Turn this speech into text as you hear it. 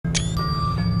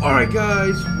Alright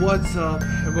guys, what's up?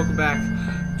 And welcome back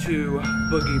to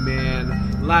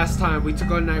Boogeyman. Last time we took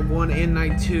on night 1 and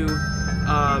night 2.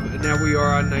 And now we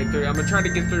are on night 3. I'm gonna try to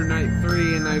get through night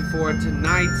 3 and night 4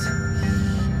 tonight.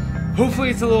 Hopefully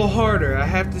it's a little harder. I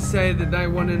have to say that night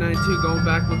 1 and night 2, going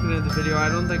back looking at the video, I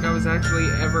don't think I was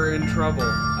actually ever in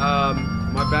trouble.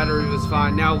 My battery was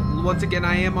fine. Now, once again,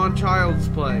 I am on Child's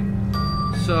Play.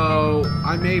 So,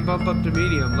 I may bump up to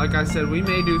medium. Like I said, we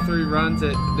may do 3 runs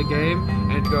at the game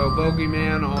and go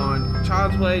Boogeyman on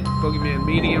Child's Play, Boogeyman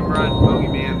medium run,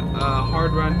 Boogeyman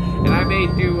hard run, and I may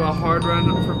do a hard run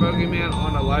for Boogeyman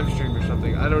on a live stream or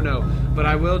something. I don't know. But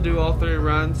I will do all 3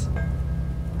 runs.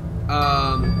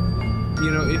 You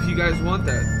know, if you guys want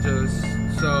that.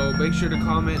 So make sure to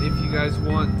comment if you guys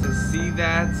want to see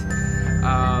that.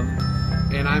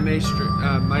 And I may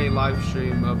live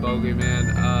stream a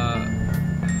Boogeyman.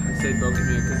 I say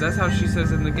Boogeyman because that's how she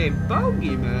says in the game.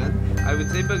 Boogeyman. I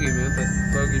would say Boogeyman, but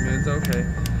Boogeyman's okay.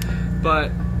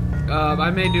 But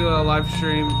I may do a live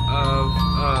stream of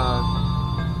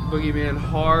Boogeyman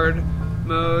hard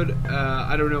mode.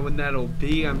 I don't know when that'll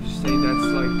be. I'm just saying that's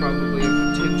like probably a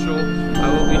potential. I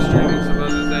will be streaming some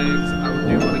other things. I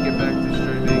do want to get back to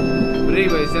streaming. But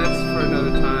anyways, that's for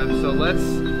another time. So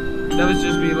that was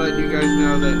just me letting you guys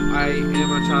know that I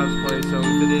am on Child's Play, so if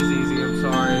it is easy, I'm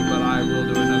sorry, but I will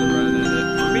do another run in it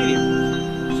on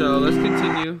medium. So let's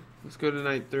continue. Let's go to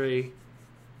night 3.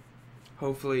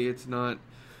 Hopefully it's not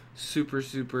super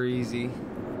easy.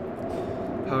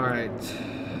 Alright.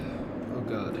 Oh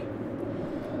god.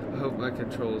 I hope my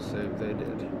controls saved. They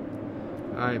did.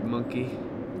 Alright, monkey.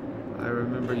 I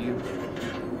remember you.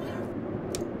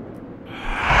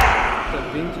 What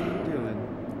the beans are you doing?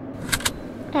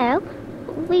 Hello?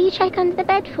 Will you check under the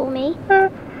bed for me?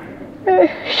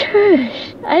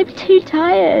 Shush! I'm too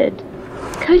tired.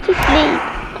 Go to sleep.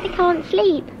 I can't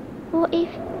sleep. What if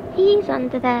he's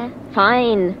under there?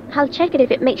 Fine. I'll check it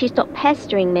if it makes you stop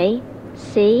pestering me.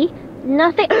 See?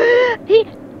 Nothing.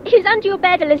 He's under your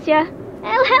bed, Alicia.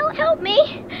 Help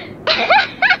me!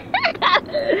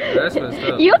 That's messed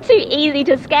up. You're too easy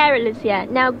to scare, Alicia.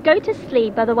 Now go to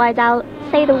sleep, otherwise I'll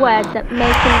say the words that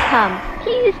make him come.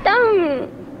 Please don't.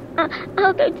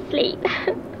 I'll go to sleep.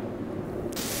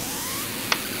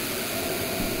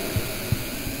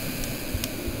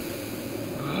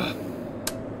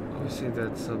 Obviously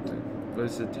that's something, but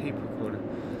it's a tape recorder.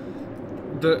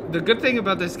 The good thing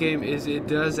about this game is it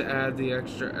does add the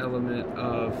extra element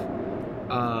of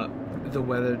the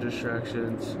weather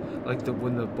distractions, like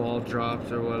when the ball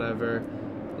drops or whatever.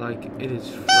 Like it is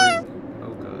free.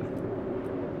 Oh god.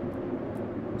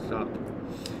 Stop.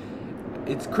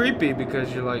 It's creepy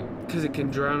because you're like, because it can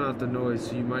drown out the noise,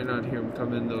 so you might not hear him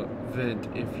come in the vent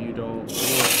if you don't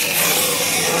look.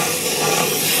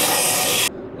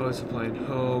 Oh, it's a plane.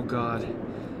 Oh god.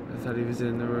 I thought he was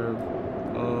in the room.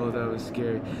 Oh, that was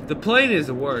scary. The plane is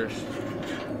the worst. So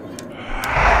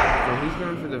he's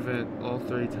going for the vent all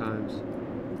 3 times.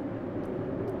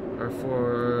 Or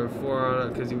 4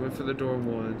 because he went for the door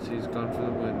once. He's gone for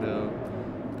the window.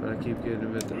 But I keep getting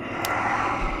him at the... I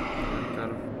got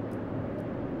him.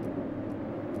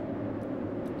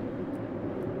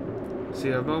 See,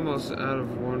 I'm almost out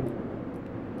of one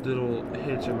little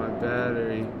hitch in my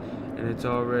battery, and it's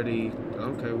already,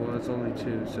 okay, well, it's only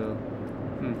 2, so,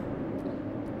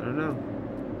 I don't know.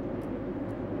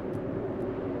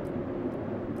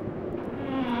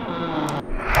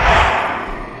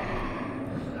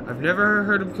 I've never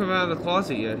heard him come out of the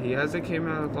closet yet. He hasn't came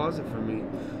out of the closet for me,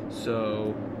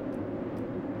 so,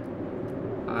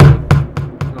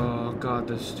 oh god,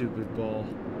 this stupid ball.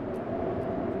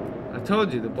 I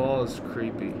told you, the ball is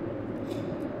creepy.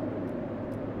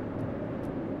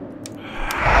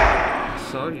 I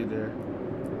saw you there.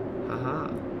 Haha.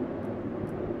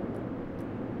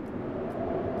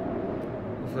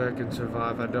 Hopefully I can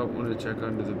survive. I don't want to check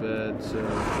under the bed, so...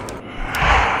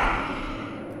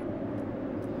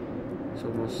 It's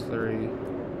almost 3.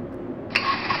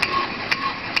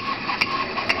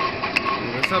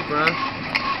 Hey, what's up, bro?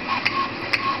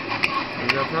 You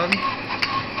got a problem?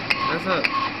 What's up?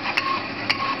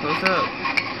 Close up.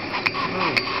 Come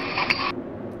on.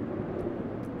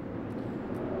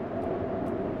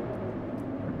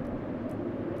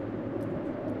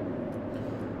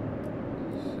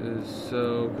 This is so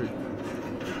creepy.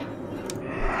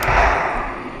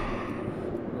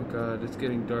 Oh god, it's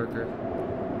getting darker.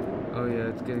 Oh yeah,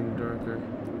 it's getting darker.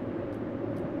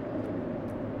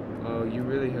 Oh, you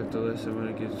really have to listen when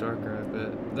it gets darker, I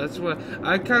bet. That's what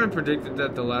I kind of predicted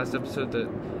that the last episode, that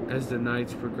as the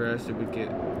nights progressed it would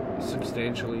get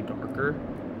substantially darker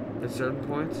at certain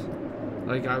points.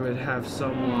 Like I would have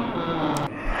someone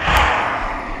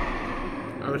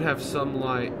I would have some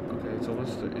light. Okay, it's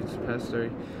almost, it's past 3.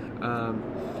 What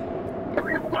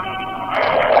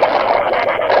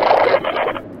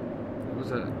was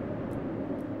that?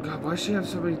 God, why does she have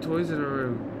so many toys in her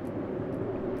room?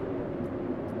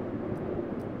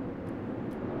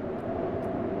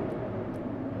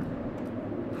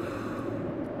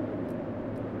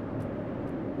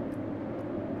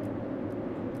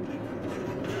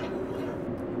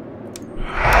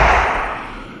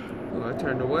 Oh, I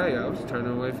turned away. I was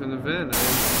turning away from the vent.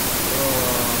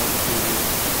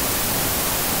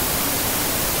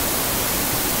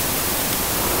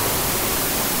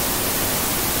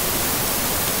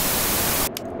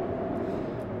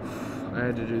 I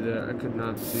had to do that. I could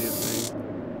not see a thing.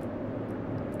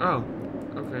 Oh,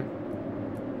 okay.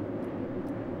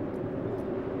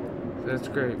 That's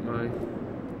great. My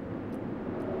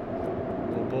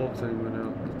little bulb thing went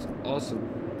out. That's awesome.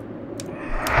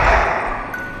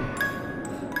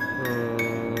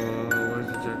 Where's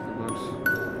the jack-in-the-box?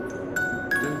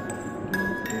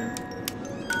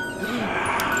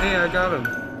 Hey, I got him.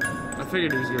 I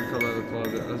figured he was gonna come out of the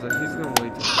closet. I was like, he's gonna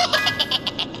wait till...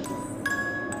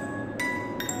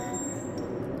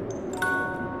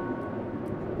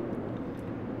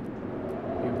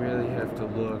 to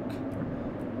look.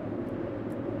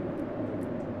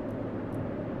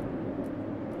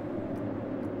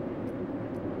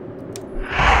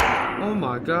 Oh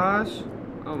my gosh.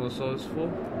 I almost saw his full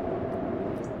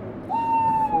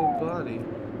body.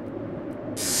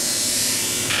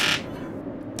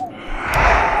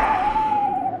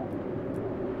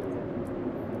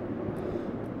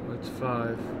 Oh, it's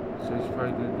 5. So he's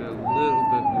probably gonna get a little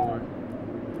bit more.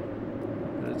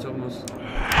 But it's almost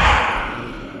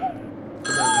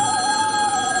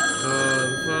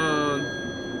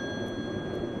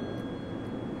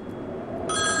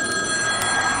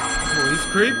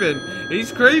creeping. He's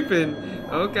creeping.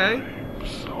 Okay.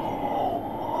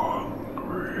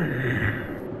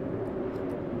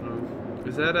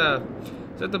 Is that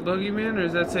the Boogeyman or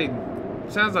is that Satan?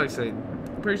 Sounds like Satan.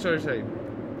 I'm pretty sure it's Satan.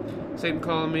 Satan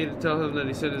calling me to tell him that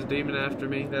he sent his demon after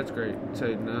me. That's great.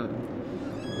 Satan.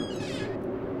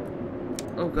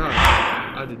 Oh God.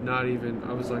 I did not even.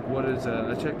 I was like, what is that?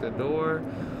 I checked the door.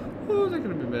 Oh, they're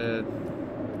gonna be bad.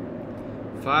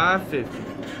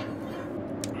 550.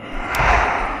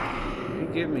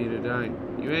 Get me tonight.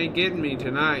 You ain't getting me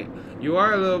tonight. You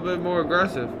are a little bit more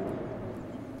aggressive.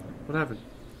 What happened?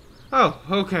 Oh,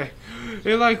 okay.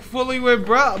 It like fully went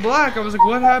black. I was like,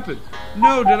 what happened?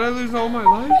 No, did I lose all my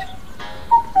life?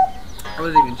 I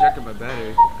wasn't even checking my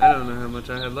battery. I don't know how much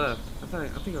I had left. I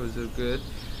think I was doing good.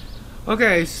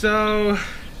 Okay, so...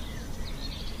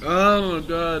 Oh my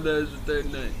God, that is the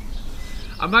 3rd night.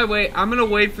 I might wait. I'm gonna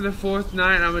wait for the 4th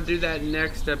night. I'm gonna do that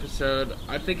next episode.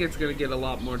 I think it's gonna get a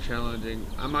lot more challenging.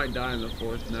 I might die in the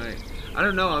 4th night. I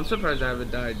don't know. I'm surprised I haven't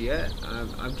died yet.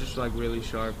 I'm just like really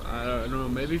sharp. I don't know.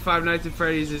 Maybe Five Nights at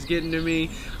Freddy's is getting to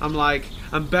me. I'm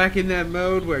back in that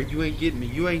mode where you ain't getting me.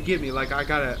 You ain't getting me. Like I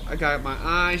got my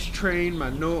eyes trained,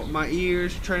 my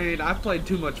ears trained. I've played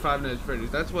too much Five Nights at Freddy's.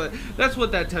 That's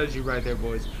what that tells you right there,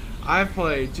 boys. I've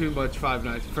played too much Five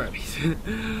Nights at Freddy's.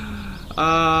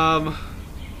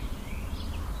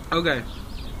 Okay.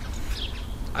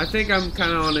 I think I'm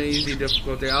kind of on an easy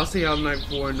difficulty. I'll see how night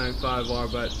 4 and night 5 are,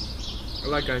 but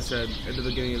like I said at the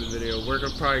beginning of the video, we're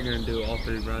probably going to do all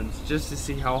 3 runs just to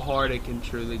see how hard it can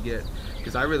truly get.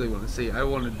 Because I really want to see. I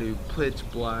want to do pitch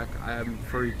black. I am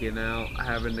freaking out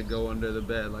having to go under the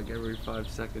bed like every 5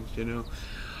 seconds, you know.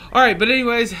 Alright, but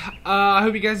anyways, I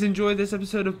hope you guys enjoyed this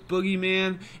episode of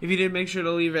Boogeyman. If you did, make sure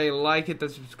to leave a like, hit the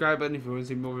subscribe button if you want to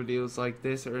see more videos like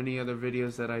this or any other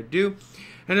videos that I do.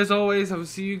 And as always, I will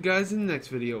see you guys in the next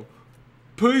video.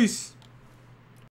 Peace!